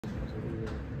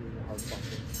hard fought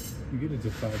game. You get it to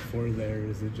 5-4 there.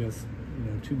 Is it just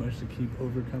too much to keep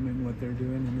overcoming what they're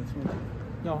doing in this one?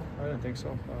 No, I didn't think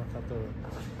so. I thought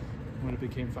when it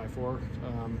became 5-4,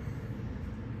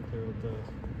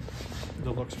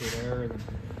 the looks were there, and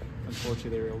unfortunately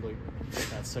they were able to get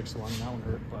that 6-1. That one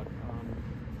hurt, but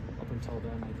up until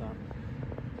then, I thought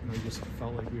you just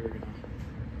felt like we were gonna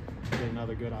get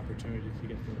another good opportunity to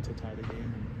get them to tie the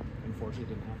game, and unfortunately it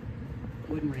didn't happen.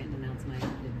 When Ranton announced tonight,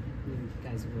 did you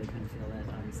guys really kind of feel that?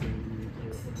 Obviously, you play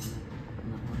with it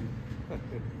on that line.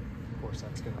 Of course,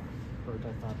 that's gonna hurt.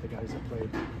 I thought the guys that played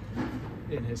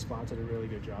in his spot did a really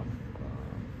good job,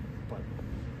 but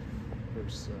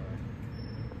there's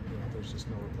just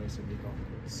no replacing Nico.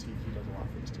 He does a lot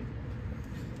for his team.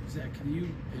 Zach, can you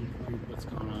pinpoint what's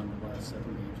gone on in the last 7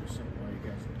 games or so? Why you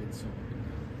guys have been so up and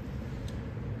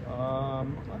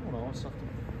down? I don't know. It's tough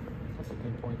to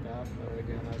pinpoint that.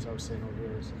 Again, as I was saying over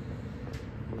here, is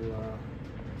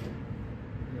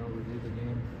review the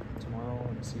game tomorrow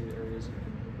and see the areas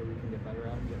where we can get better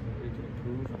at, where we can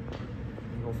improve,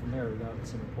 and go from there. We got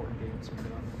some important games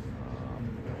coming up.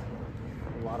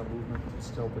 A lot of movement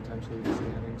still potentially in the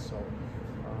innings, so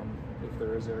if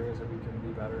there is areas that we can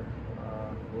be better,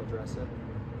 we'll address it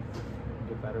and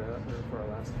get better at it for our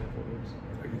last handful of games.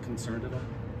 Are you concerned at all?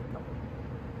 No.